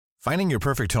Finding your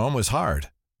perfect home was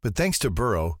hard, but thanks to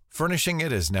Burrow, furnishing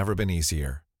it has never been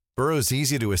easier. Burrow's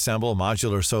easy-to-assemble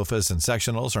modular sofas and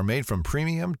sectionals are made from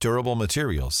premium, durable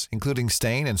materials, including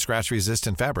stain and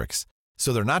scratch-resistant fabrics.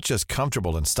 So they're not just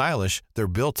comfortable and stylish, they're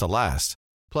built to last.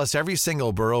 Plus, every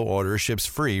single Burrow order ships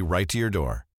free right to your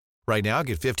door. Right now,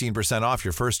 get 15% off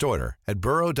your first order at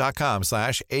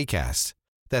burrow.com/ACAST.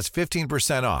 That's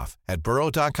 15% off at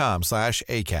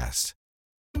burrow.com/ACAST.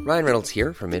 Ryan Reynolds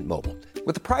here from Mint Mobile.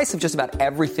 With the price of just about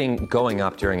everything going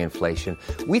up during inflation,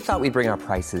 we thought we'd bring our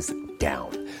prices down.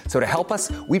 So to help us,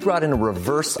 we brought in a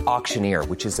reverse auctioneer,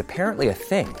 which is apparently a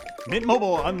thing. Mint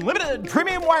Mobile Unlimited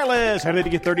Premium Wireless. How to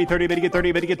get 30, 30, bit to get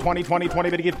 30, bit to get 20, 20, 20,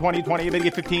 bit to get 20, 20, bit to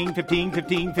get 15, 15,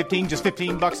 15, 15, just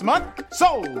 $15 a month?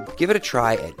 Sold! Give it a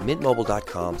try at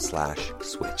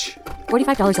mintmobile.com/switch.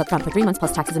 $45 up front for 3 months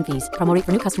plus taxes and fees. Promo rate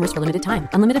for new customers for limited time.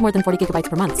 Unlimited more than 40 gigabytes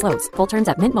per month. Slows full terms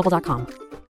at mintmobile.com.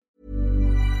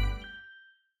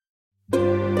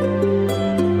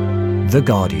 The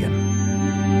Guardian.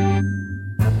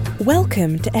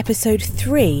 Welcome to episode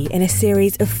 3 in a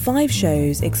series of 5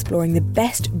 shows exploring the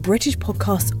best British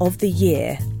podcasts of the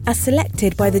year, as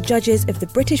selected by the judges of the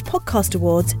British Podcast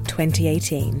Awards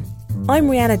 2018. I'm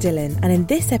Rhianna Dhillon, and in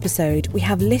this episode we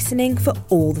have listening for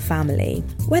all the family.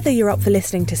 Whether you're up for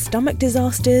listening to stomach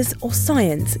disasters or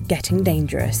science getting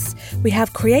dangerous, we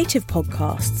have creative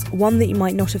podcasts, one that you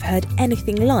might not have heard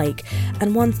anything like,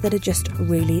 and ones that are just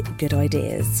really good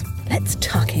ideas. Let's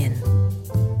tuck in.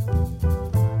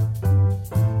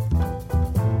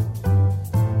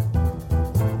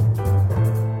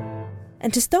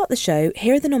 And to start the show,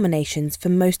 here are the nominations for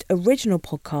Most Original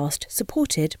Podcast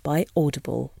supported by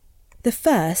Audible. The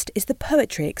first is the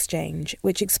Poetry Exchange,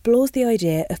 which explores the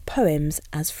idea of poems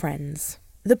as friends.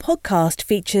 The podcast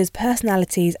features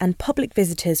personalities and public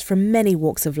visitors from many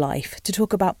walks of life to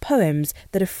talk about poems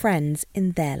that are friends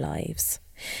in their lives.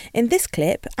 In this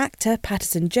clip, actor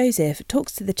Patterson Joseph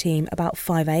talks to the team about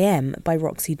 5 a.m. by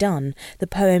Roxy Dunn, the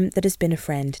poem that has been a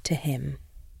friend to him.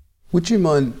 Would you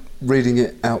mind reading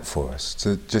it out for us,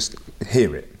 to just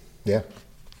hear it? Yeah.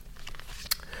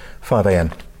 5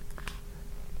 a.m.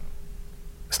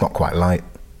 It's not quite light.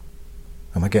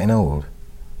 Am I getting old?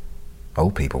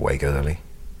 Old people wake early.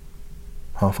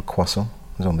 Half a croissant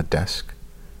is on the desk,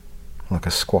 like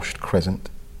a squashed crescent.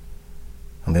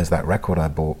 And there's that record I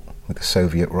bought with the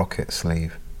Soviet rocket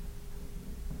sleeve.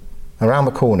 Around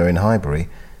the corner in Highbury,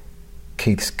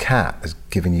 Keith's cat has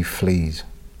given you fleas.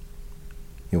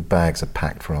 Your bags are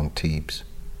packed for Antibes.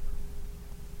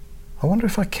 I wonder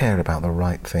if I care about the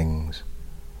right things,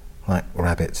 like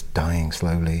rabbits dying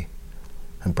slowly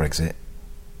and Brexit.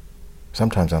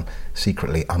 Sometimes I'm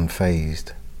secretly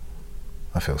unfazed.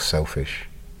 I feel selfish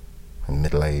and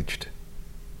middle-aged.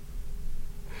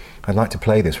 I'd like to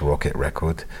play this rocket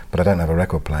record, but I don't have a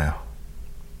record player.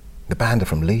 The band are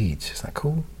from Leeds. Is that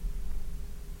cool?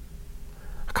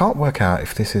 I can't work out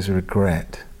if this is a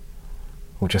regret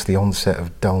or just the onset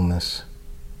of dullness.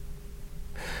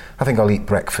 I think I'll eat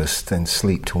breakfast, then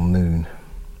sleep till noon.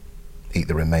 Eat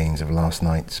the remains of last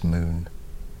night's moon.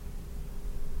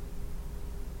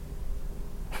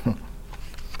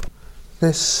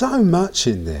 There's so much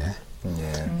in there.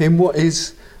 Yeah. In what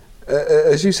is,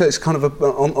 as you say, it's kind of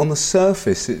on the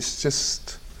surface, it's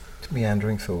just... It's a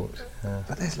meandering thought. Yeah.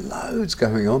 But there's loads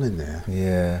going on in there.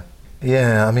 Yeah.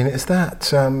 Yeah, I mean, it's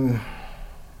that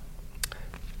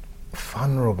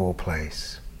vulnerable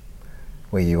place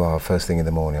where you are first thing in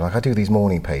the morning. Like I do these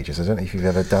morning pages. I don't know if you've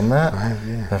ever done that. I have,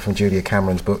 yeah. They're from Julia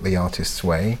Cameron's book, The Artist's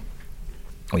Way.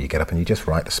 Or you get up and you just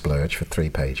write the splurge for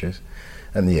 3 pages.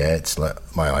 And yeah, it's like,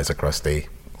 my eyes are crusty,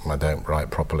 I don't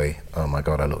write properly, oh my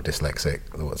God, I look dyslexic,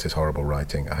 what's this horrible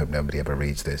writing, I hope nobody ever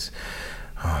reads this,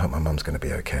 oh, I hope my mum's going to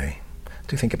be okay. I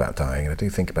do think about dying, and I do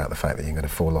think about the fact that you're going to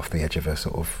fall off the edge of a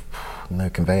sort of, no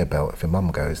conveyor belt. If your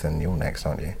mum goes, then you're next,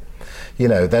 aren't you? You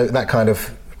know, that kind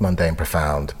of mundane,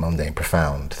 profound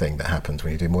thing that happens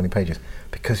when you do morning pages,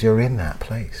 because you're in that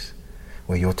place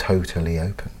where you're totally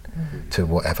open to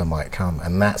whatever might come,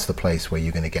 and that's the place where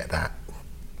you're going to get that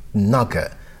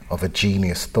nugget of a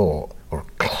genius thought or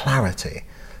clarity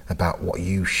about what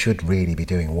you should really be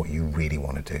doing, what you really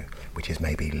want to do, which is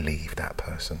maybe leave that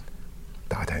person,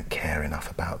 that I don't care enough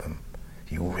about them.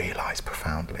 You realise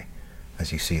profoundly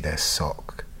as you see their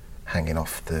sock hanging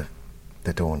off the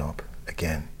doorknob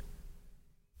again.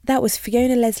 That was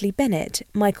Fiona Leslie Bennett,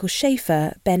 Michael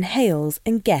Schaefer, Ben Hales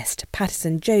and guest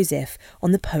Patterson Joseph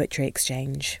on the Poetry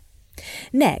Exchange.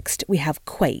 Next, we have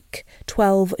Quake,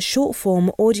 12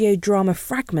 short-form audio drama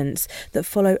fragments that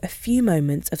follow a few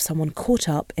moments of someone caught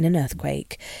up in an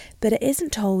earthquake, but it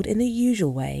isn't told in the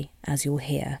usual way, as you'll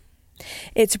hear.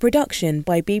 It's a production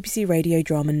by BBC Radio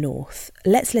Drama North.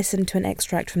 Let's listen to an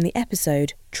extract from the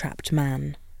episode Trapped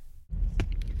Man.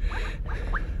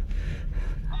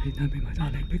 Nabi, my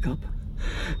darling, pick up.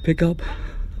 Pick up.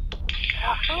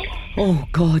 Oh,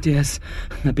 God, yes.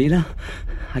 Nabila,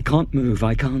 I can't move.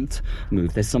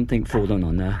 There's something fallen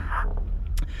on there. Are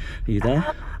you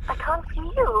there? I can't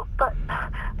see you, but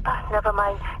never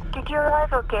mind. Did you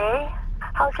arrive okay?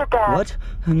 How's your dad? What?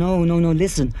 No,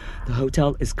 listen. The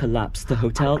hotel is collapsed. The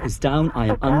hotel is down. I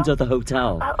am under the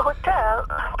hotel. Hotel?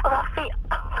 Rafi,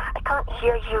 I can't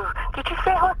hear you. Did you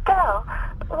say hotel?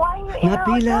 Why are you in a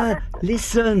Nabila, hotel?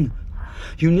 listen.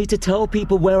 You need to tell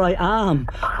people where I am.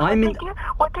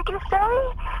 What did you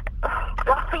say?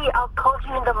 Rafi, I'll call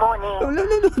you in the morning.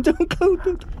 No, don't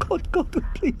go. God,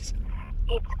 please.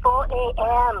 It's 4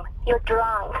 a.m. You're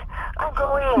drunk. I'm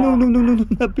going. No,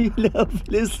 Nabila,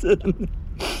 listen.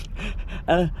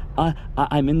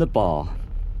 I'm in the bar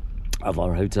of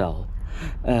our hotel.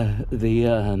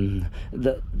 The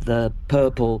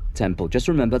Purple Temple. Just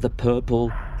remember the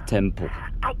Purple Temple.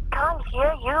 I can't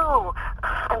hear you.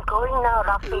 I'm going now,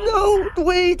 Rafi. No,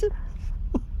 wait.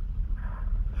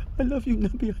 I love you,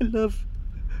 Nabi. I love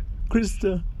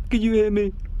Krista. Can you hear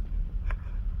me?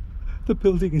 The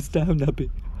building is down, Nabi.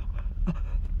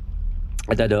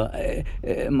 I don't know.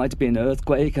 It might be an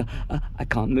earthquake. I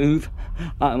can't move.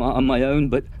 I'm on my own,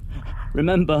 but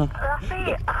remember...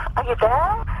 Rafi, are you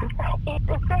there?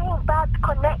 It's saying bad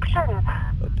connection.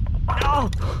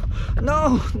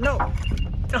 No.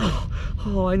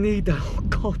 Oh, I need that. Oh,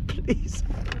 God, please.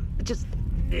 Just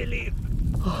nearly...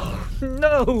 Oh,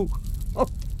 no. Oh.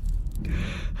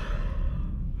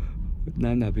 But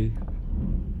now, Nabi,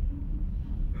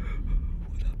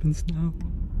 what happens now?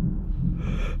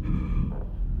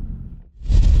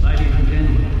 Ladies and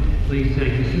gentlemen, please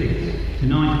take your seats.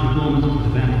 Tonight's performance is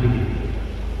about to begin.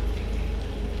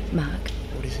 Mark.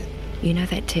 What is it? You know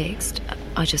that text?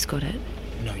 I just got it.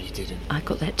 No, you didn't. I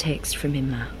got that text from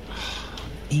Ingmar.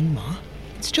 Ingmar?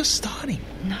 It's just starting.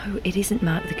 No, it isn't,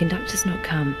 Mark. The conductor's not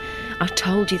come. I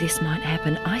told you this might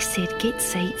happen. I said get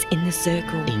seats in the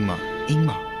circle. Ingmar,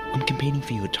 I'm competing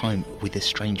for your time with a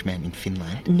strange man in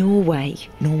Finland. Norway,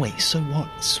 so what?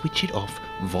 Switch it off.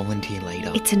 Volunteer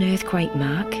later. It's an earthquake,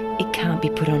 Mark. It can't be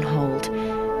put on hold.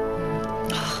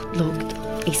 Oh,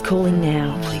 look, he's calling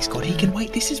now. Oh, please, God, he can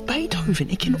wait. This is Beethoven.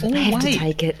 It can all wait. I have to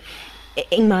take it.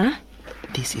 Ingmar?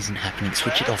 This isn't happening.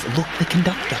 Switch it off. Look, the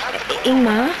conductor.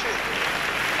 Ingmar?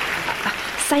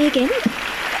 Say again.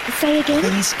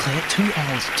 Please, Claire, 2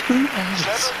 hours. 2 hours.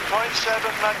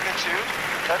 7.7 magnitude,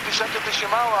 epicenter the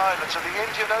Shimowa Islands of the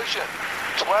Indian Ocean.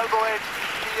 12:08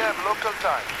 p.m. local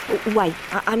time. Wait,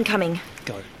 I'm coming.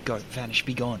 Go, vanish,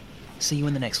 be gone. See you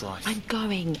in the next life. I'm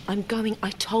going. I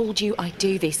told you I'd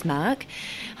do this, Mark.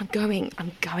 I'm going.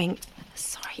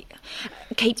 Sorry.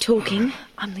 Keep talking.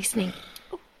 I'm listening.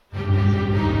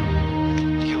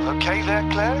 You okay there,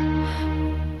 Claire?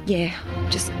 Yeah,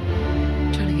 just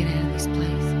trying to get out of this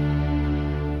place.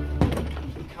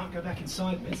 You can't go back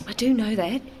inside, miss. I do know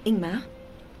that, Ingmar.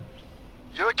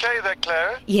 You okay there,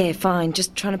 Claire? Yeah, fine.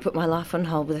 Just trying to put my life on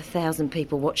hold with 1,000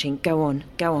 people watching. Go on.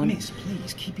 Miss,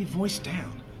 please, keep your voice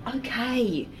down.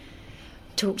 Okay.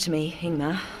 Talk to me,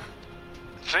 Ingmar.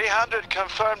 300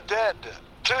 confirmed dead.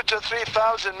 2,000 to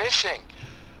 3,000 missing.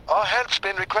 Our help's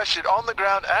been requested on the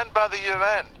ground and by the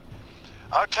UN.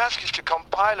 Our task is to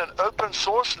compile an open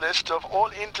source list of all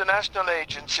international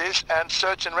agencies and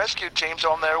search and rescue teams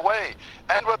on their way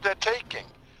and what they're taking.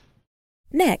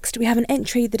 Next, we have an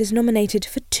entry that is nominated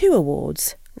for 2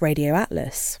 awards, Radio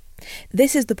Atlas.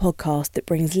 This is the podcast that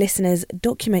brings listeners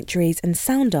documentaries and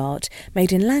sound art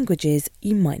made in languages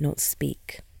you might not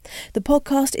speak. The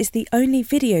podcast is the only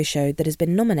video show that has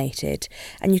been nominated,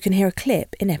 and you can hear a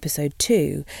clip in episode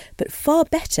 2, but far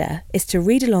better is to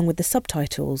read along with the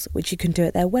subtitles, which you can do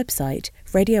at their website,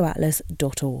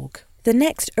 radioatlas.org. The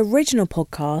next original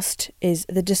podcast is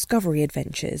The Discovery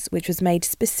Adventures, which was made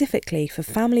specifically for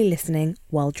family listening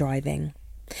while driving.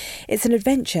 It's an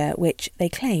adventure which, they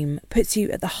claim, puts you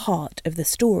at the heart of the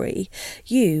story.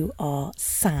 You are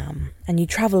Sam, and you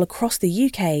travel across the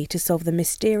UK to solve the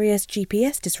mysterious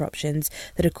GPS disruptions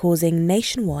that are causing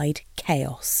nationwide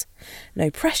chaos. No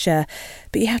pressure,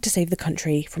 but you have to save the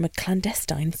country from a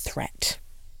clandestine threat.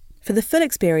 For the full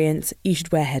experience, you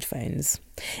should wear headphones.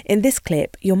 In this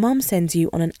clip, your mum sends you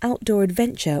on an outdoor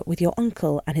adventure with your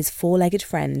uncle and his 4-legged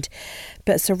friend,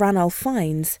 but Sir Ranulph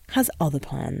Fiennes has other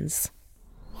plans.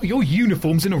 Your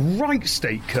uniform's in a right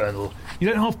state, Colonel. You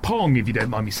don't have pong, if you don't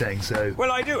mind me saying so.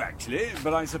 Well, I do, actually,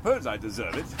 but I suppose I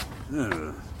deserve it.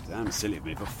 Oh, damn silly of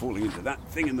me for falling into that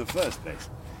thing in the first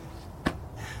place. I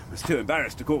was too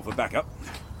embarrassed to call for backup.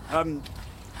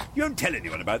 You won't tell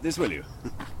anyone about this, will you?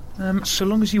 So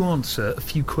long as you answer a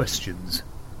few questions.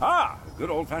 Ah, good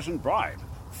old-fashioned bribe.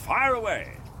 Fire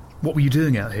away. What were you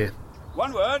doing out here?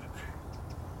 One word.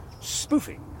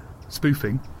 Spoofing.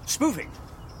 Spoofing? Spoofing.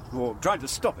 Or trying to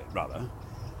stop it, rather.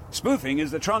 Spoofing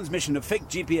is the transmission of fake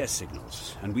GPS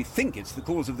signals, and we think it's the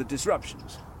cause of the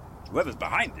disruptions. Whoever's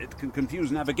behind it can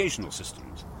confuse navigational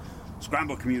systems,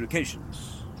 scramble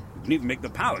communications. You can even make the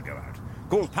power go out,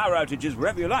 cause power outages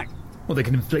wherever you like. Well, they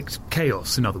can inflict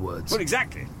chaos, in other words. Well,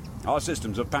 exactly. Our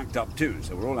systems are packed up too,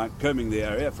 so we're all out combing the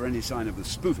area for any sign of the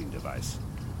spoofing device.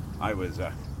 I was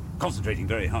concentrating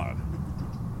very hard.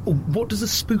 Oh, what does a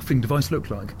spoofing device look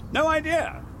like? No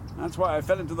idea. That's why I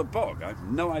fell into the bog. I've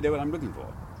no idea what I'm looking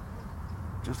for.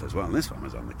 Just as well this one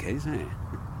was on the case, eh?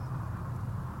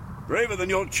 Braver than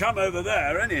your chum over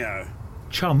there, anyhow.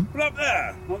 Chum? Well, up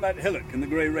there, on that hillock in the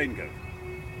grey raincoat.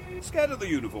 Scared of the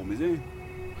uniform, is he?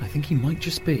 I think he might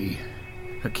just be.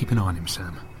 Keep an eye on him,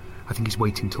 Sam. I think he's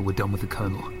waiting till we're done with the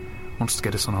Colonel. Wants to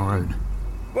get us on our own.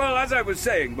 Well, as I was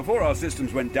saying, before our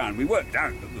systems went down, we worked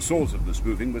out that the source of the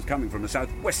spoofing was coming from a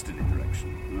southwesterly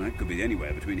direction. Well, that could be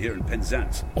anywhere between here and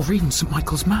Penzance. Or even St.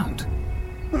 Michael's Mount.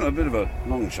 Well, a bit of a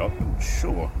long shot, but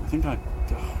sure. I think I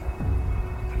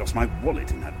lost my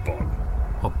wallet in that bog.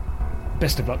 Well,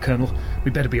 best of luck, Colonel.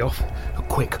 We'd better be off.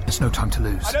 Quick, there's no time to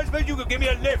lose. I don't suppose you could give me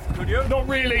a lift, could you? Not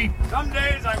really. Some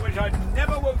days I wish I'd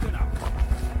never woken up.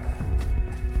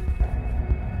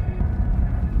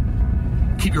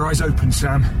 Keep your eyes open,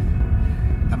 Sam.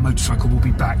 That motorcycle will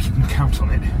be back. You can count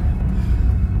on it.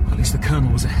 At least the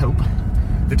Colonel was a help.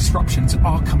 The disruptions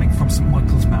are coming from St.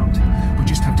 Michael's Mount. We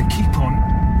just have to keep on.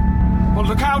 Well,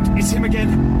 look out! It's him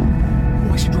again.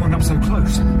 Why is he drawing up so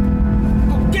close?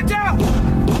 Oh, get down!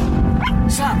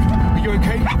 Sam, are you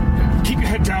okay? Keep your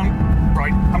head down.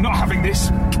 Right, I'm not having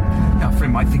this. Now, a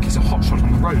friend might think he's a hotshot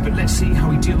on the road, but let's see how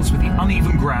he deals with the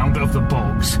uneven ground of the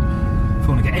bogs. If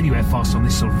you want to get anywhere fast on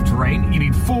this sort of terrain, you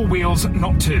need 4 wheels,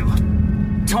 not 2.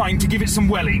 Time to give it some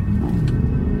welly.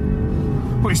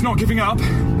 Well, he's not giving up.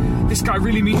 This guy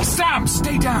really means... Sam,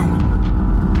 stay down!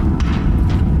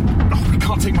 Oh, we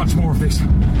can't take much more of this. I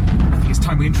think it's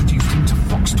time we introduced him to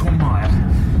Fox Tormire.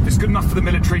 If it's good enough for the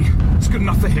military, it's good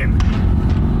enough for him.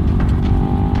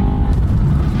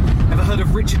 Ever heard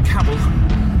of Richard Cabell?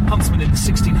 Huntsman in the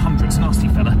 1600s, nasty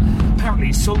fella. Apparently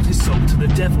he sold his soul to the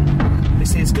devil. They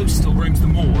say his ghost still roams the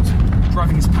moors,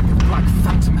 driving his pack of black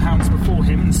phantom hounds before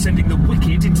him and sending the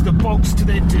wicked into the bogs to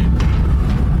their doom.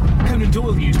 Conan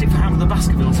Doyle used it for Hound of the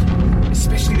Baskervilles,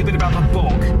 especially the bit about the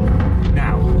bog.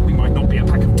 Now, we might not be a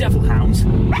pack of devil hounds.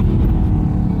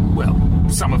 Well,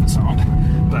 some of us aren't,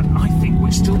 but I think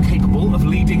we're still capable of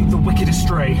leading the wicked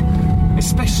astray,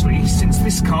 especially since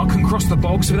this car can cross the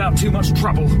bogs without too much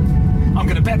trouble. I'm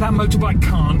going to bet that motorbike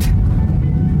can't.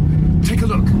 Take a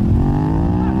look.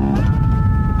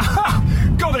 Aha!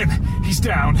 Got him! He's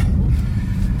down.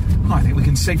 I think we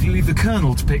can safely leave the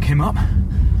Colonel to pick him up.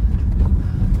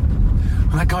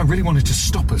 Well, that guy really wanted to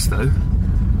stop us, though.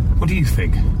 What do you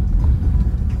think?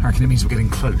 I reckon it means we're getting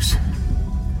close.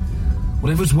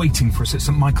 Whatever's waiting for us at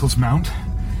St. Michael's Mount,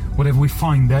 whatever we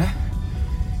find there,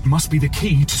 it must be the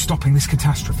key to stopping this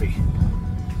catastrophe.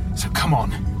 So come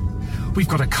on. We've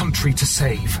got a country to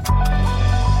save.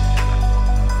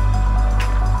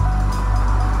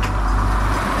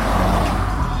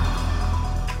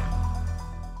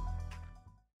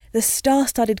 The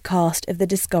star-studded cast of the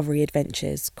Discovery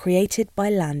Adventures, created by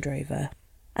Land Rover.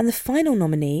 And the final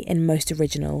nominee in Most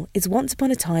Original is Once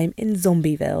Upon a Time in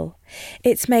Zombieville.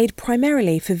 It's made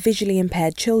primarily for visually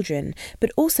impaired children,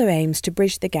 but also aims to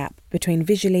bridge the gap between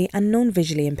visually and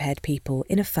non-visually impaired people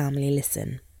in a family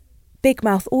listen. Big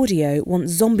Mouth Audio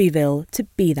wants Zombieville to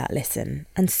be that listen,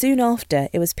 and soon after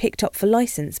it was picked up for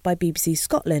licence by BBC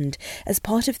Scotland as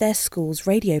part of their school's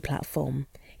radio platform.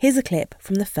 Here's a clip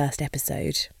from the first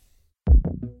episode.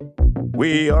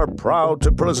 We are proud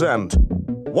to present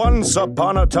Once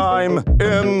Upon a Time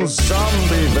in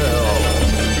Zombieville.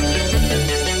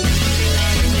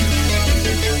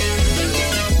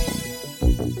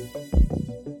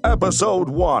 Episode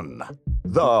 1,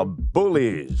 The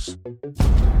Bullies.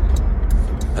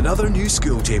 Another new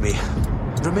school, Jamie.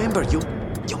 Remember, you'll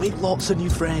make lots of new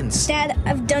friends. Dad,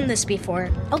 I've done this before.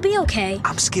 I'll be okay.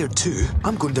 I'm scared too.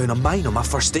 I'm going down a mine on my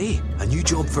first day. A new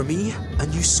job for me, a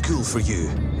new school for you.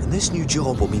 And this new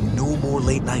job will mean no more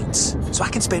late nights, so I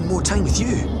can spend more time with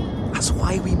you. That's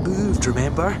why we moved,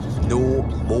 remember? No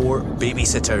more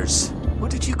babysitters.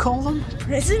 What did you call them?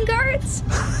 Prison guards?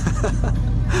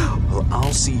 Well,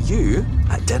 I'll see you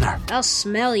at dinner. I'll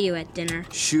smell you at dinner.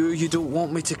 Sure you don't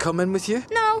want me to come in with you?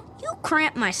 No, you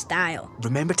cramp my style.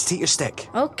 Remember to take your stick.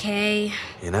 Okay.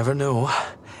 You never know.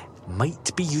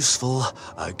 might be useful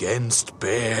against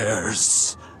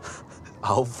bears.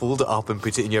 I'll fold it up and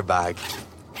put it in your bag.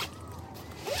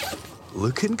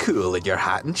 Looking cool in your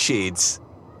hat and shades.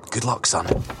 Good luck, son.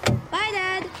 Bye,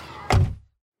 Dad.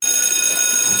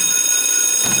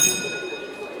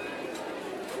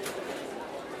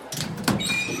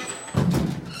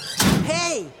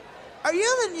 Hey, are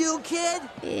you the new kid?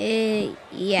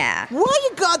 Yeah. Why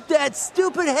you got that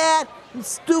stupid hat and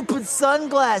stupid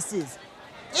sunglasses?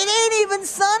 It ain't even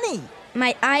sunny.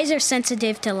 My eyes are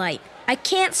sensitive to light. I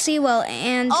can't see well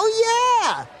and... Oh,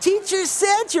 yeah! Teacher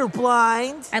said you're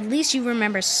blind. At least you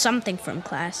remember something from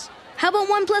class. How about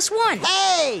 1 + 1?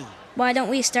 Hey! Why don't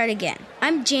we start again?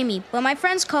 I'm Jamie, but my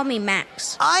friends call me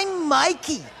Max. I'm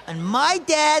Mikey, and my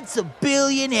dad's a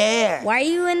billionaire. Why are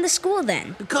you in the school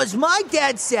then? Because my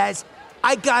dad says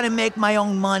I gotta make my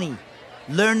own money.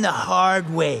 Learn the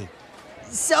hard way.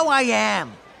 So I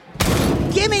am.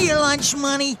 Give me your lunch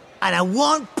money, and I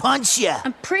won't punch you.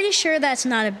 I'm pretty sure that's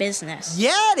not a business.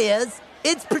 Yeah, it is.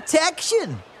 It's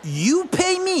protection. You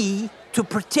pay me to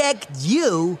protect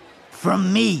you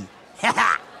from me.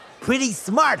 Haha. Pretty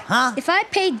smart, huh? If I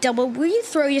paid double, will you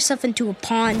throw yourself into a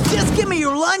pond? Just give me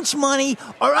your lunch money,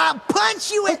 or I'll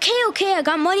punch you in... Okay, I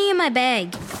got money in my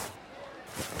bag.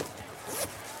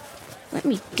 Let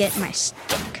me get my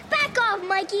stick. Back off,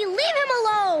 Mikey. Leave him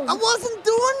alone. I wasn't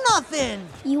doing nothing.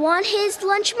 You want his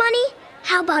lunch money?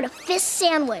 How about a fist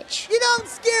sandwich? You don't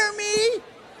scare me.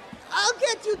 I'll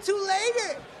get you two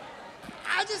later.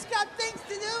 I just got things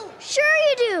to do. Sure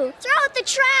you do. Throw out the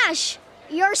trash.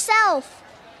 Yourself.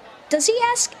 Does he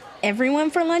ask everyone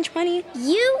for lunch money?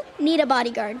 You need a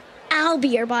bodyguard. I'll be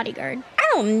your bodyguard. I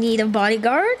don't need a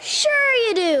bodyguard. Sure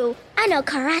you do. I know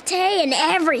karate and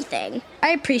everything. I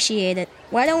appreciate it.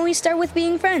 Why don't we start with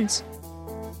being friends?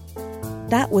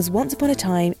 That was Once Upon a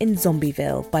Time in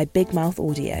Zombieville by Big Mouth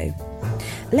Audio.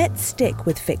 Let's stick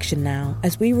with fiction now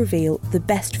as we reveal the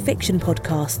best fiction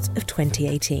podcasts of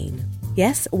 2018.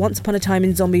 Yes, Once Upon a Time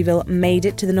in Zombieville made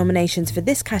it to the nominations for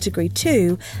this category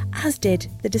too, as did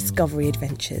the Discovery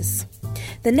Adventures.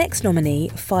 The next nominee,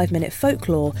 5 Minute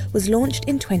Folklore, was launched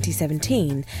in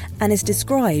 2017 and is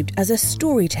described as a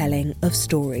storytelling of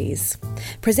stories.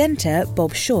 Presenter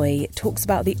Bob Shoy talks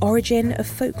about the origin of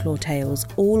folklore tales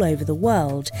all over the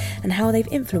world and how they've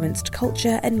influenced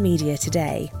culture and media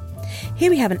today. Here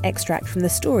we have an extract from the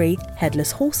story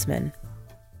Headless Horseman.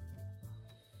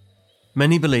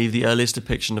 Many believe the earliest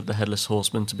depiction of the Headless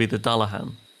Horseman to be the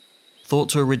Dullahan, thought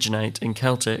to originate in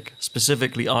Celtic,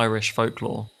 specifically Irish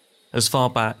folklore, as far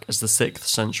back as the 6th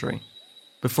century.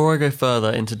 Before I go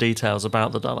further into details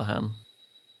about the Dullahan,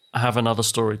 I have another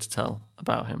story to tell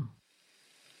about him.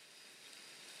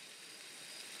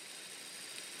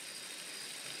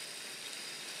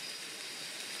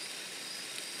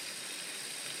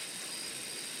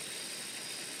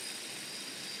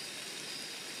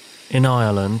 In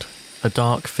Ireland, a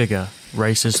dark figure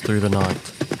races through the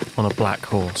night on a black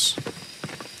horse.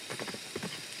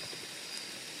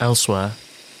 Elsewhere,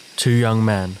 2 young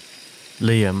men,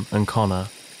 Liam and Connor,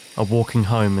 are walking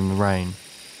home in the rain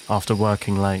after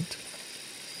working late.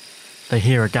 They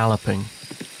hear a galloping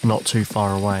not too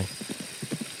far away.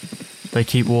 They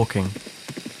keep walking.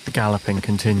 The galloping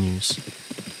continues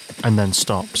and then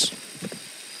stops.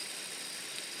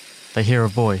 They hear a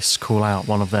voice call out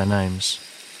one of their names.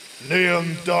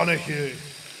 Liam Donahue.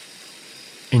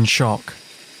 In shock,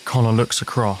 Connor looks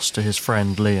across to his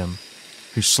friend Liam,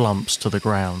 who slumps to the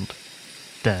ground,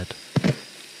 dead.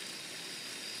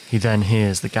 He then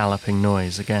hears the galloping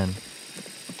noise again,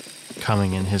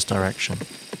 coming in his direction.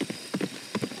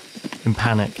 In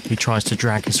panic, he tries to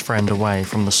drag his friend away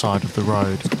from the side of the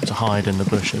road to hide in the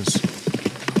bushes,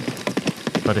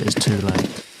 but it is too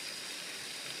late.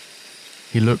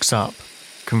 He looks up,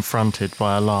 confronted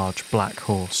by a large black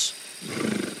horse.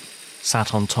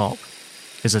 Sat on top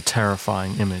is a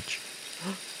terrifying image.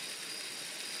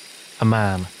 A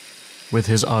man with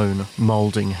his own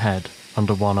moulding head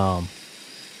under one arm,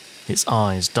 its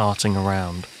eyes darting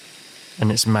around,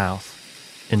 and its mouth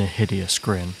in a hideous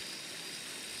grin.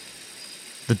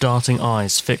 The darting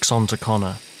eyes fix onto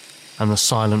Connor, and the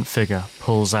silent figure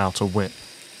pulls out a whip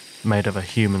made of a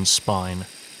human spine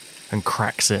and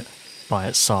cracks it by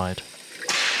its side.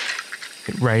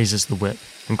 It raises the whip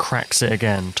and cracks it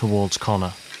again towards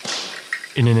Connor.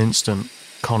 In an instant,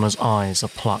 Connor's eyes are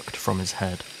plucked from his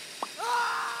head.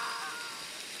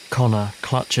 Connor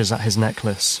clutches at his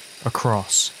necklace, a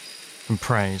cross, and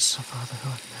prays.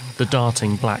 The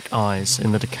darting black eyes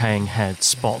in the decaying head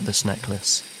spot this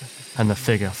necklace, and the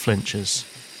figure flinches.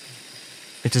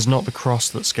 It is not the cross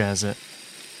that scares it,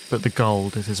 but the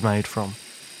gold it is made from.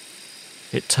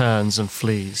 it turns and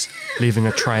flees, leaving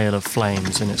a trail of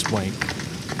flames in its wake.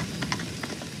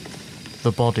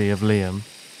 The body of Liam,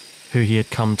 who he had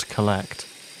come to collect,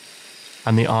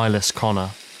 and the eyeless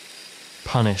Connor,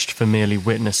 punished for merely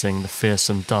witnessing the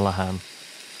fearsome Dullahan,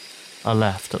 are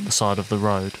left at the side of the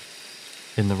road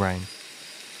in the rain.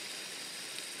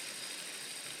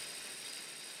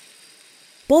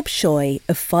 Bob Shoy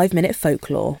of 5 Minute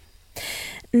Folklore.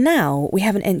 Now we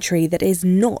have an entry that is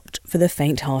not for the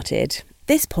faint-hearted.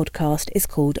 This podcast is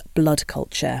called Blood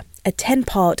Culture, a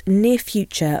 10-part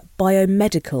near-future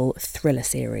biomedical thriller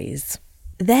series.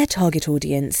 Their target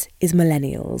audience is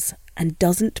millennials and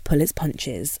doesn't pull its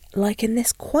punches, like in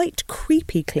this quite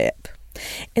creepy clip.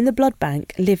 In the blood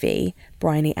bank, Livy,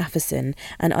 Bryony Afferson,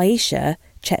 and Aisha,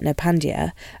 Chetna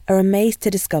Pandya, are amazed to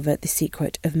discover the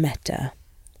secret of meta.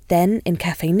 Then, in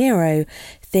Cafe Nero,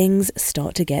 things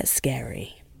start to get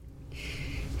scary.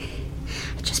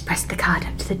 I just pressed the card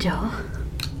up to the door.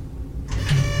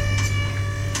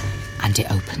 And it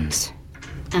opens.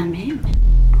 I'm in.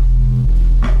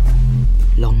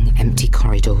 Long, empty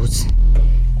corridors.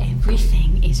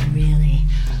 Everything is really,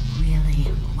 really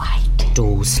white.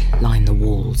 Doors line the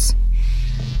walls.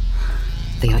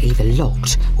 They are either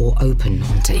locked or open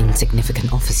onto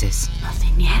insignificant offices.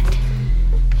 Nothing yet.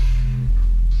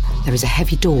 There is a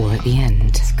heavy door at the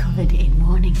end. It's covered in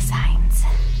warning signs.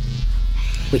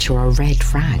 Which are a red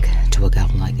flag to a girl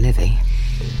like Livy.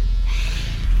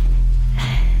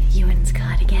 Ewan's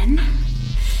card again.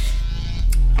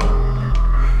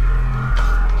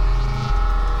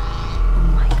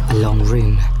 A long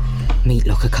room, meat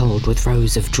locker cold with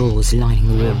rows of drawers lining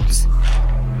the walls.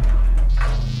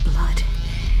 Blood.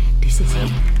 This is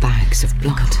it. Bags of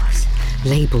blood,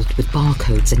 labelled with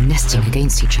barcodes and nesting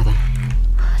against each other.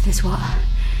 There's what?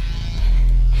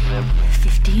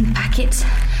 15 packets.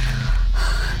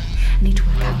 I need to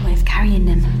work out a way of carrying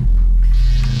them.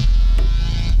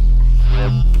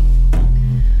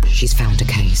 She's found a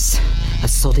case. A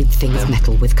solid thing of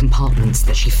metal with compartments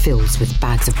that she fills with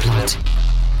bags of blood.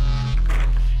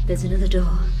 There's another door.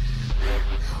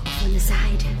 Off on the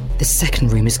side. The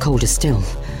second room is colder still.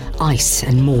 Ice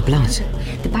and more blood.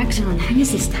 The bags are on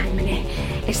hangers this time, and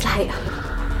it's like...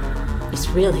 It's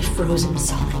really frozen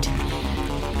solid.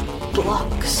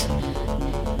 Blocks.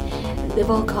 They've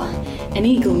all got an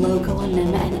eagle logo on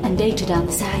them and data down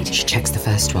the side. She checks the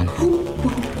first one.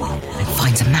 And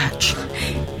finds a match.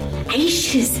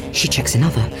 Aisha's. She checks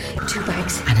another. 2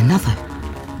 bags. And another.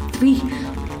 3.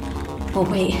 Oh,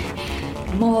 wait.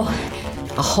 More.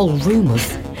 A whole room of...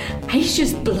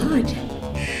 Aisha's blood.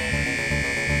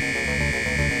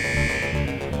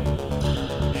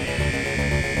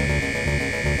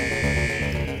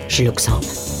 She looks up.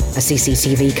 A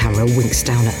CCTV camera winks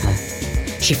down at her.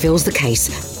 She fills the case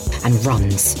and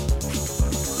runs.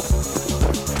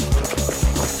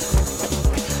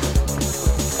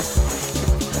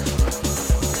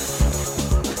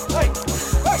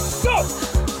 Hey, stop!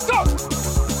 Stop!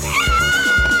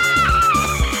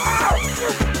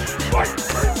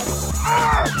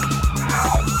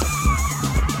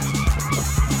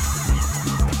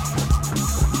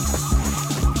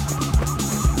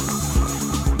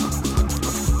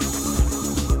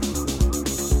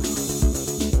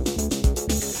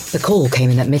 The call came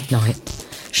in at midnight.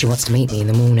 She wants to meet me in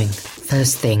the morning,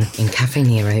 first thing in Cafe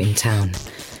Nero in town.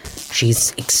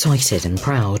 She's excited and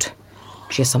proud.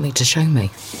 She has something to show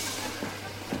me.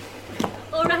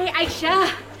 All right, Aisha.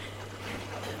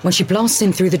 When she blasts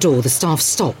in through the door, the staff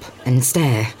stop and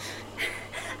stare.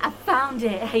 I found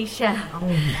it, Aisha. Oh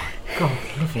my God,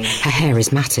 Livy. Her hair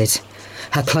is matted.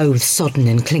 Her clothes sodden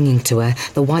and clinging to her.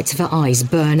 The whites of her eyes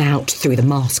burn out through the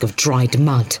mask of dried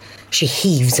mud. She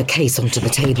heaves a case onto the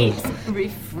table. It's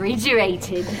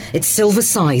refrigerated. Its silver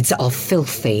sides are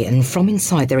filthy, and from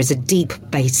inside there is a deep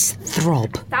bass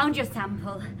throb. Found your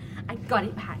sample. I got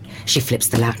it back. She flips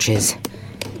the latches.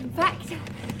 In fact,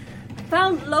 I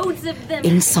found loads of them.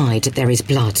 Inside there is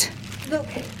blood. Look,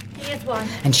 here's one.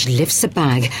 And she lifts a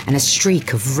bag, and a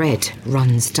streak of red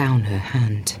runs down her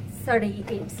hand. Sorry,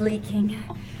 it's leaking.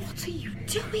 Oh, what are you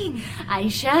doing?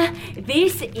 Aisha,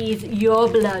 this is your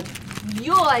blood.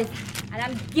 Yours. And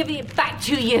I'm giving it back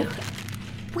to you.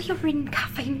 We are in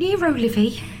Cafe Nero,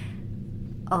 Livy.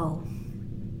 Oh.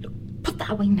 Look, put that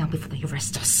away now before they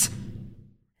arrest us.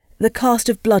 The cast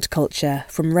of Blood Culture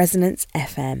from Resonance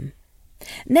FM.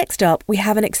 Next up, we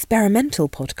have an experimental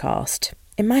podcast.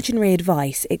 Imaginary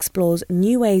Advice explores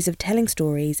new ways of telling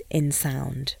stories in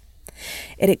sound.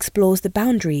 It explores the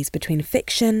boundaries between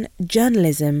fiction,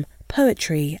 journalism,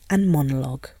 poetry and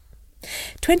monologue.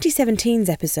 2017's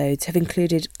episodes have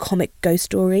included comic ghost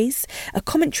stories, a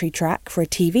commentary track for a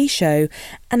TV show,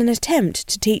 and an attempt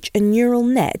to teach a neural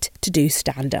net to do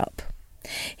stand-up.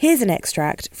 Here's an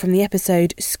extract from the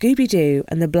episode Scooby-Doo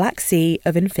and the Black Sea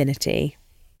of Infinity.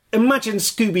 Imagine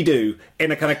Scooby-Doo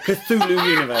in a kind of Cthulhu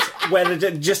universe where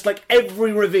just like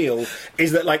every reveal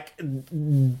is that like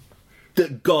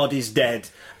that God is dead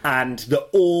and that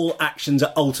all actions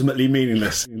are ultimately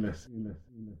meaningless. We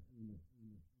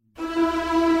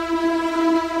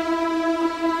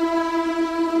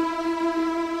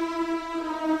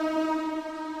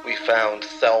found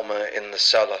Thelma in the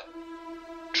cellar,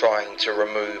 trying to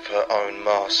remove her own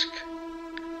mask.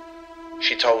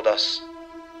 She told us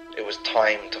it was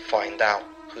time to find out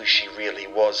who she really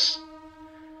was.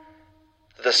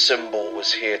 The symbol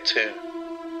was here too,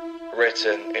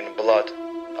 written in blood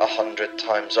 100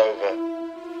 times over.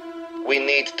 We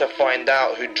need to find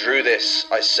out who drew this,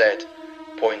 I said,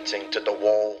 pointing to the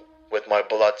wall with my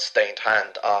blood-stained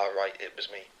hand. Ah, right, it was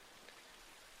me.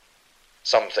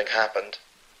 Something happened,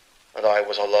 and I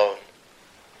was alone,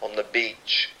 on the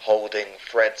beach, holding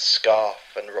Fred's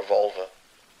scarf and revolver.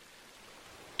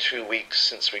 2 weeks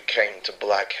since we came to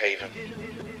Black Haven,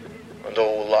 and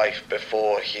all life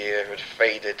before here had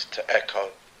faded to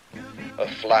echo. A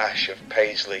flash of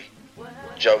Paisley,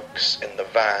 jokes in the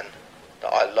van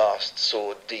that I last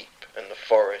saw deep in the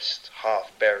forest,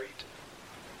 half buried.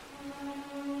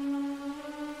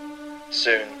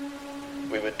 Soon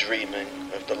we were dreaming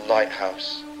of the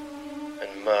lighthouse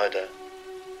and murder,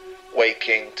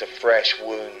 waking to fresh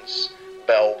wounds,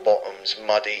 bell-bottoms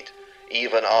muddied.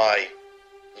 Even I,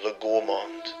 the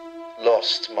gourmand,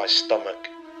 lost my stomach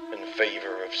in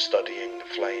favour of studying the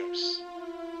flames.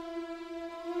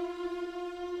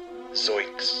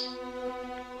 Zoiks.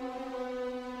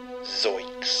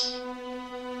 Zoiks.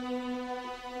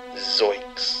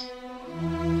 Zoiks.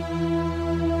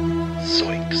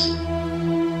 Zoiks.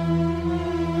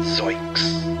 Zoiks.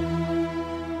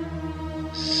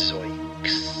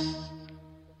 Zoiks.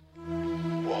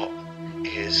 What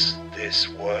is this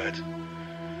word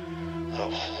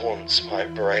that haunts my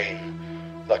brain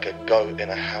like a goat in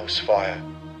a house fire?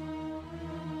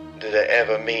 Did it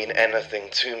ever mean anything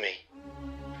to me?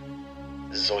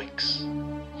 Zoiks.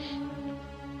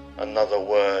 Another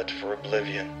word for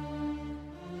oblivion.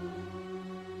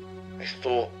 I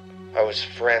thought I was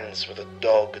friends with a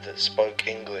dog that spoke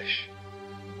English.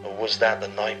 Or was that the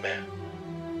nightmare?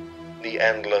 The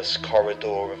endless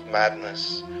corridor of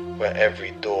madness where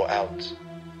every door out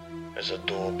is a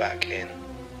door back in.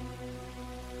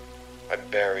 I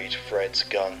buried Fred's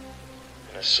gun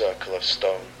in a circle of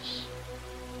stones.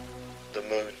 The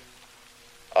moon,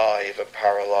 eye of a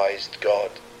paralysed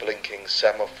god, blinking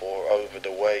semaphore over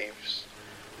the waves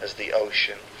as the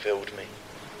ocean filled me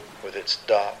with its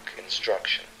dark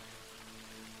instruction.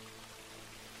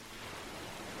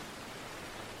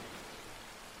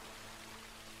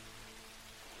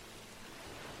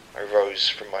 I rose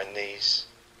from my knees,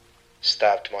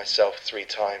 stabbed myself 3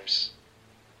 times,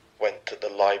 went to the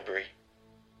library,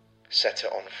 set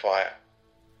it on fire.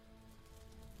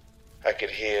 I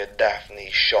could hear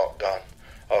Daphne's shotgun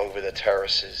over the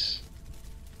terraces.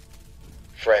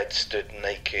 Fred stood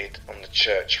naked on the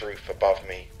church roof above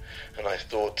me, and I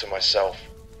thought to myself,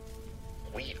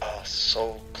 we are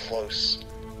so close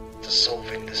to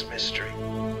solving this mystery.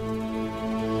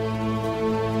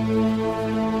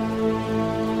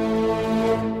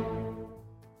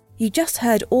 You just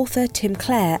heard author Tim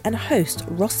Clare and host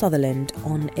Ross Sutherland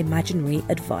on Imaginary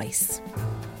Advice.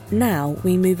 Now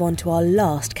we move on to our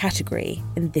last category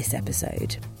in this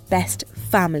episode, Best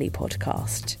Family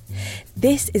Podcast.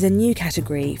 This is a new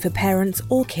category for parents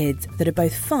or kids that are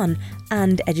both fun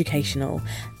and educational,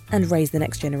 and raise the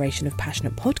next generation of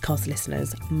passionate podcast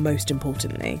listeners, most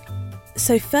importantly.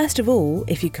 So first of all,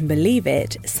 if you can believe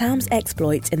it, Sam's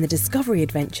exploits in the Discovery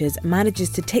Adventures manages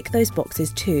to tick those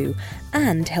boxes too,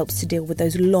 and helps to deal with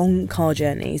those long car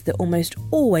journeys that almost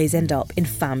always end up in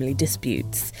family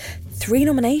disputes. 3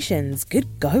 nominations, good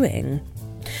going.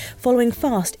 Following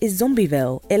fast is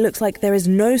Zombieville. It looks like there is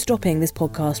no stopping this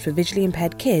podcast for visually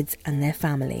impaired kids and their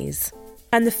families.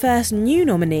 And the first new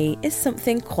nominee is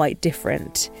something quite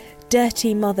different.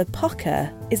 Dirty Mother Pucker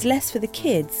is less for the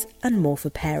kids and more for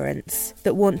parents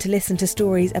that want to listen to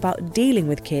stories about dealing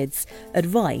with kids,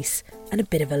 advice, and a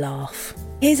bit of a laugh.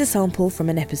 Here's a sample from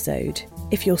an episode.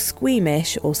 If you're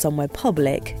squeamish or somewhere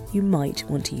public, you might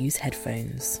want to use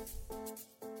headphones.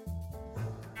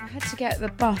 had to get the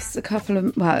bus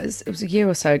it was a year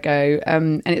or so ago,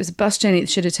 and it was a bus journey that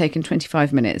should have taken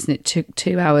 25 minutes, and it took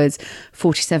 2 hours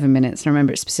 47 minutes, and I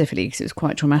remember it specifically because it was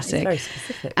quite traumatic. It's very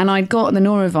specific. And I'd got the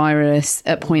norovirus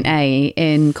at Point A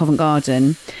in Covent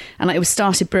Garden, and it was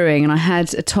started brewing, and I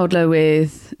had a toddler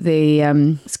with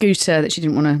the scooter that she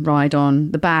didn't want to ride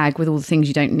on, the bag with all the things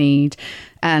you don't need,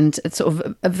 and a sort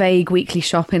of a vague weekly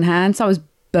shop in hand. So I was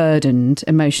burdened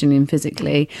emotionally and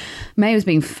physically. May was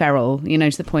being feral,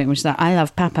 to the point where she's like, I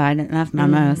love Papa, I don't love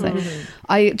Mama.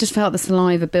 I just felt the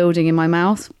saliva building in my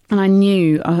mouth, and I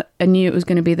knew it was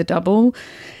going to be the double.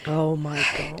 Oh my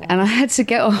God. And I had to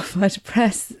get off. I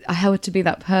had to be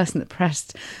that person that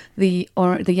pressed the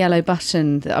yellow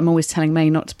button that I'm always telling May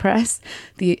not to press,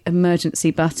 the emergency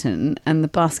button, and the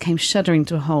bus came shuddering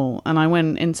to a halt, and I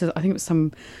went into, I think it was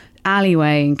some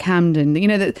alleyway in Camden,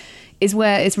 that is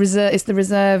where it's the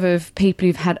reserve of people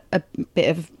who've had a bit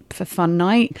of a fun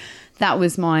night. That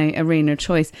was my arena of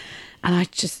choice. And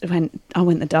I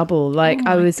went the double.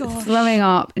 I was throwing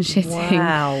up and shitting.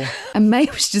 Wow. And May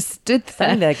was just stood there.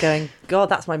 And they're going, God,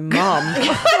 that's my mum.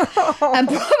 And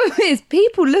the problem is,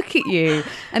 people look at you.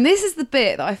 And this is the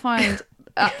bit that I find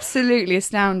absolutely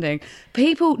astounding.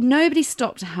 Nobody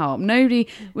stopped to help. Nobody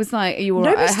was like, are you all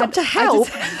right? Nobody stopped to help?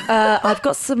 I've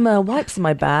got some wipes in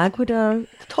my bag. Would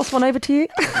toss one over to you?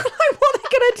 What are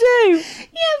they going to do?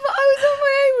 Yeah, but I was on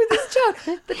my own with this child.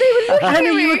 But they were looking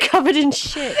at me. You were covered in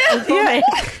shit. Yeah.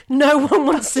 No one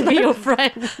wants to be your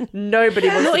friend. Nobody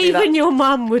wants to be Not even your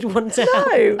mum would want to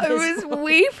help. I was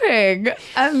weeping,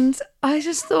 and I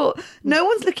just thought, no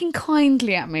one's looking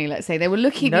kindly at me, let's say. They were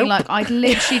looking at me like I'd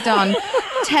literally done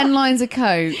 10 lines of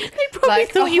coke. They probably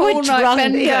thought you were drunk.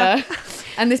 Bender. Yeah.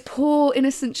 And this poor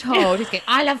innocent child who's going,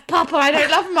 I love Papa, I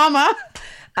don't love Mama.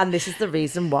 And this is the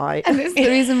reason why.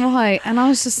 And I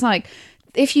was just like,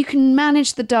 if you can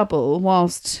manage the double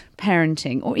whilst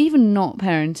parenting, or even not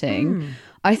parenting,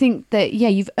 I think that,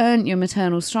 you've earned your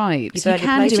maternal stripes. You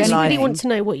can do anything. I really want to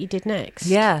know what you did next.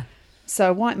 Yeah. So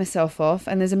I wiped myself off,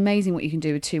 and there's amazing what you can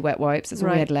do with 2 wet wipes. That's all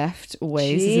we had left,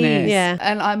 always, isn't it? Yeah.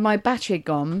 And my battery had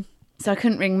gone, so I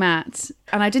couldn't ring Matt.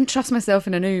 And I didn't trust myself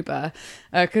in an Uber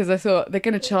because I thought they're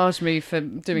going to charge me for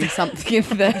doing something in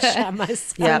there.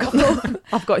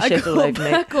 I've got shit all over me.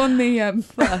 I got back on the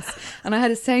bus, and I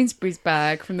had a Sainsbury's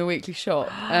bag from the weekly shop,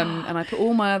 and I put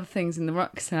all my other things in the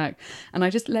rucksack, and I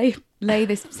just lay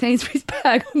this Sainsbury's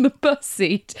bag on the bus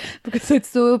seat because I'd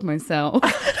soiled myself.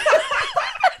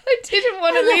 I didn't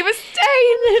want to leave a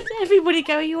stain. Everybody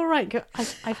go, are you all right? Go,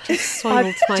 I've just soiled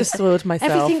myself. Just soiled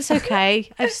myself. Everything's okay.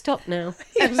 I've stopped now.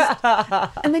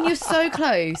 And then you're so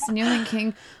close, and you're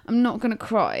thinking, I'm not going to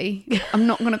cry. I'm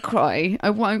not going to cry. I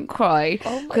won't cry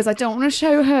because I don't want to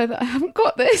show her that I haven't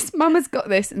got this. Mama's got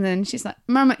this. And then she's like,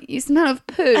 Mama, you smell of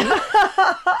poo.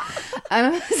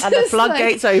 and the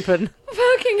floodgates open.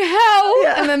 Fucking hell.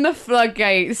 Yeah. And then the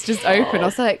floodgates just open. I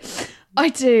was like, I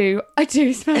do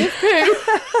smell of poo.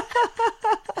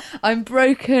 I'm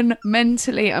broken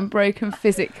mentally, I'm broken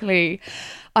physically.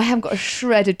 I haven't got a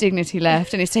shred of dignity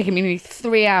left, and it's taken me nearly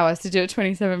 3 hours to do a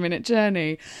 27-minute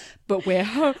journey. But we're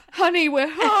home. Honey, we're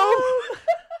home.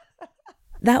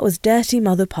 That was Dirty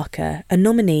Mother Pucker, a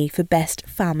nominee for Best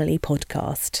Family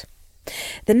Podcast.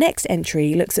 The next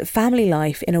entry looks at family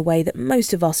life in a way that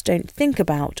most of us don't think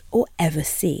about or ever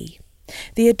see.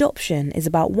 The adoption is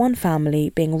about one family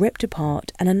being ripped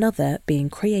apart and another being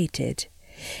created.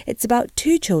 It's about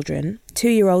 2 children,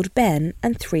 2-year-old Ben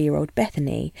and 3-year-old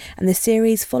Bethany, and the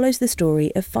series follows the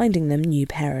story of finding them new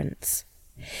parents.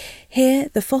 Here,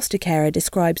 the foster carer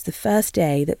describes the first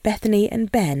day that Bethany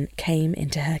and Ben came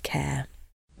into her care.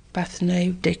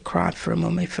 Bethany did cry for her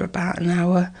mummy for about an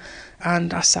hour,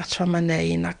 and I sat her on my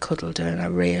knee and I cuddled her and I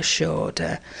reassured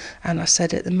her, and I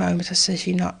said at the moment, I said,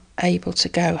 you're not able to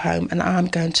go home and I'm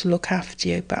going to look after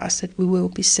you, but I said we will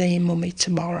be seeing mummy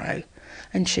tomorrow,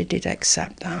 and she did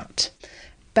accept that.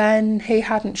 Ben, he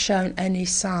hadn't shown any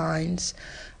signs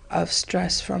of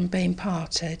stress from being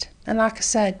parted, and like I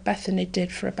said, Bethany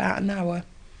did for about an hour,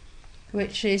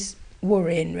 which is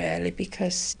worrying really,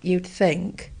 because you'd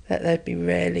think that they'd be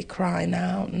really crying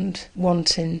out and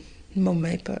wanting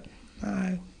mummy, but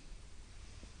no.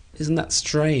 Isn't that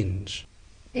strange?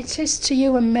 It is to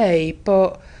you and me,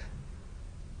 but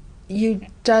you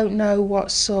don't know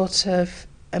what sort of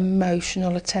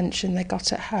emotional attention they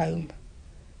got at home.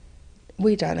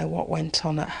 We don't know what went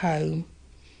on at home.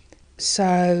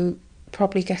 So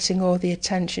probably getting all the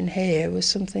attention here was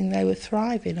something they were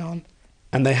thriving on.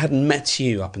 And they hadn't met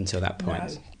you up until that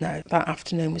point? No, that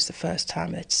afternoon was the first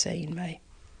time they'd seen me.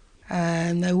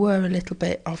 And they were a little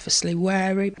bit obviously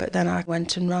wary, but then I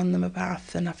went and ran them a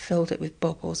bath and I filled it with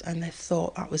bubbles, and they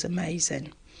thought that was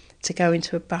amazing. to go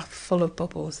into a bath full of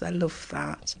bubbles. They love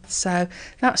that. So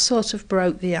that sort of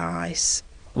broke the ice.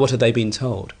 What had they been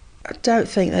told? I don't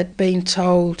think they'd been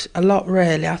told a lot,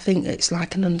 really. I think it's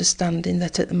like an understanding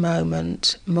that at the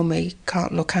moment Mummy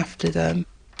can't look after them.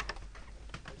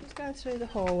 Let's go through the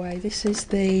hallway. This is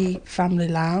the family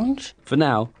lounge. For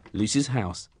now, Lucy's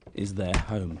house is their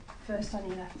home. First on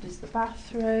your left is the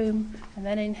bathroom, and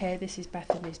then in here, this is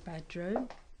Bethany's bedroom.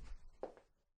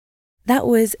 That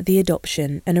was The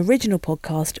Adoption, an original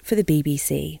podcast for the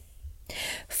BBC.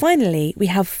 Finally, we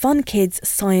have Fun Kids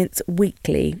Science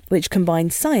Weekly, which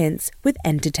combines science with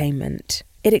entertainment.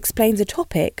 It explains a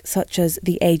topic such as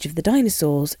the age of the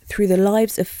dinosaurs through the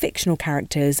lives of fictional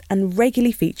characters and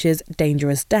regularly features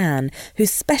Dangerous Dan, who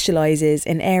specialises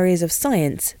in areas of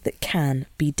science that can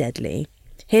be deadly.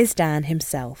 Here's Dan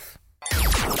himself.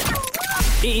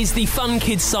 It is the Fun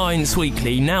Kids Science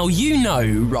Weekly. Now, you know,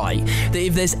 right, that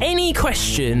if there's any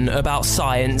question about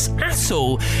science at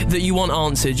all that you want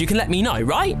answered, you can let me know,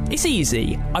 right? It's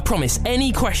easy. I promise,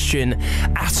 any question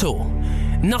at all.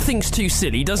 Nothing's too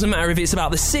silly. Doesn't matter if it's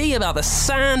about the sea, about the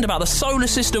sand, about the solar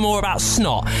system, or about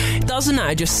snot. It doesn't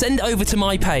matter. Just send it over to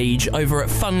my page over at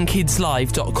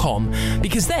funkidslive.com,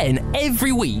 because then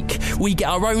every week we get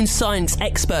our own science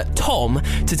expert Tom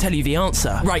to tell you the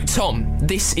answer. Right, Tom,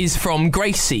 this is from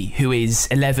Gracie, who is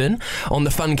 11, on the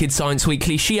Fun Kids Science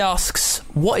Weekly. She asks,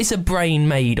 what is a brain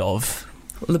made of?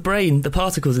 Well, the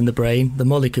particles in the brain, the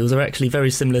molecules, are actually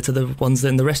very similar to the ones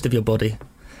in the rest of your body.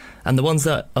 And the ones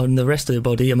that are in the rest of the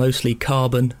body are mostly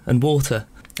carbon and water,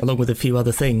 along with a few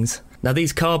other things. Now,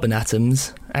 these carbon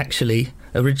atoms actually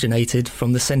originated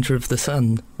from the centre of the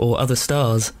sun, or other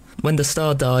stars. When the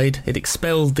star died, it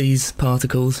expelled these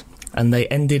particles, and they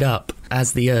ended up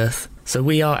as the Earth. So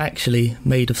we are actually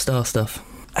made of star stuff.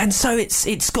 And so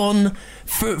it's gone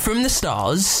from the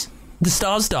stars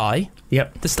die.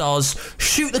 Yep. The stars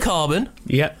shoot the carbon.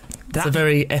 Yep. That's a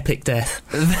very epic death.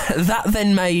 That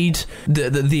then made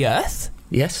the Earth.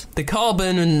 Yes. The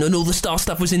carbon and all the star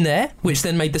stuff was in there, which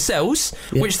then made the cells,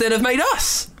 Yep. which then have made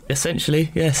us.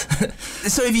 Essentially, yes.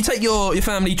 So if you take your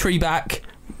family tree back,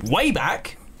 way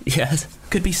back... Yes.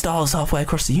 Could be stars halfway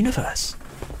across the universe.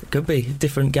 Could be.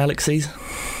 Different galaxies.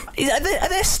 Are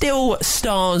there still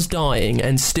stars dying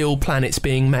and still planets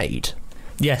being made?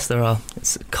 Yes, there are.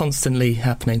 It's constantly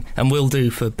happening, and will do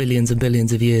for billions and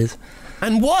billions of years.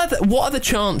 And what are the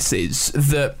chances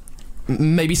that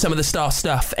maybe some of the star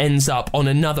stuff ends up on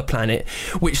another planet,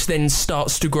 which then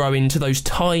starts to grow into those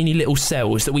tiny little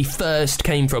cells that we first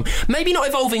came from? Maybe not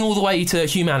evolving all the way to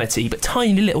humanity, but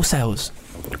tiny little cells.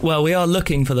 Well, we are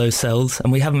looking for those cells,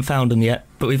 and we haven't found them yet,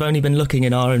 but we've only been looking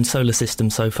in our own solar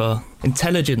system so far.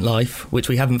 Intelligent life, which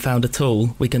we haven't found at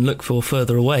all, we can look for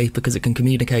further away because it can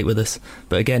communicate with us.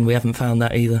 But again, we haven't found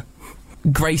that either.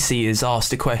 Gracie has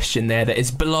asked a question there that has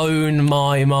blown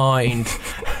my mind.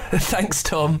 Thanks,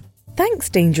 Tom. Thanks,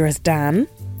 Dangerous Dan.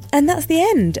 And that's the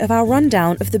end of our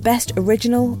rundown of the best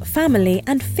original, family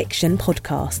and fiction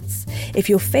podcasts. If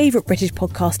your favourite British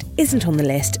podcast isn't on the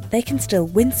list, they can still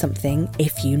win something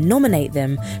if you nominate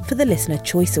them for the Listener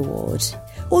Choice Award.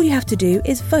 All you have to do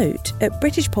is vote at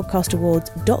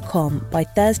britishpodcastawards.com by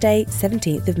Thursday,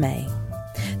 17th of May.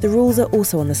 The rules are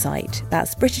also on the site.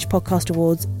 That's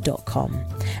britishpodcastawards.com.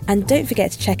 And don't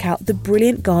forget to check out the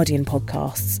brilliant Guardian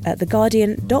podcasts at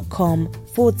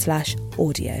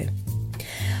theguardian.com/audio.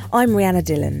 I'm Rhianna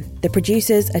Dhillon. The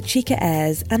producers are Chika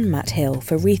Ayres and Matt Hill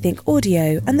for Rethink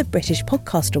Audio and the British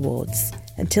Podcast Awards.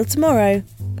 Until tomorrow,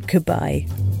 goodbye.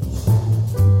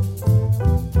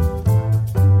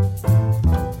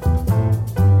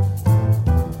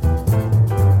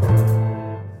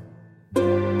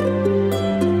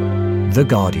 The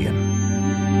Guardian.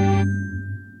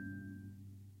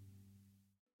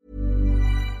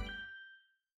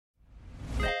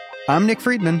 I'm Nick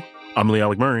Friedman. I'm Lee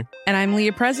Alec Murray. And I'm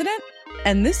Leah President.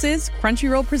 And this is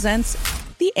Crunchyroll Presents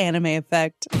The Anime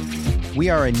Effect. We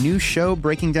are a new show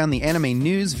breaking down the anime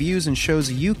news, views, and shows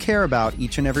you care about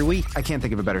each and every week. I can't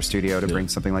think of a better studio to bring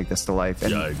something like this to life.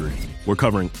 And I agree. We're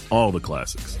covering all the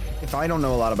classics. If I don't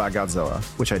know a lot about Godzilla,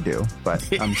 which I do, but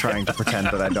I'm trying to pretend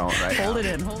that I don't right now. Hold it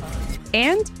in.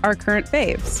 And our current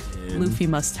faves. Luffy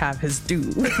must have his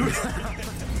due.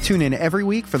 Tune in every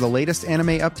week for the latest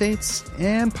anime updates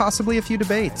and possibly a few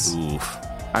debates. Oof.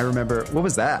 I remember, what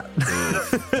was that?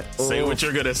 Say what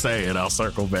you're going to say and I'll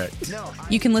circle back.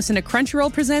 You can listen to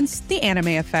Crunchyroll Presents The Anime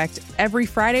Effect every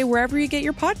Friday wherever you get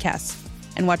your podcasts.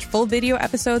 And watch full video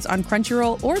episodes on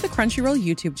Crunchyroll or the Crunchyroll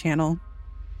YouTube channel.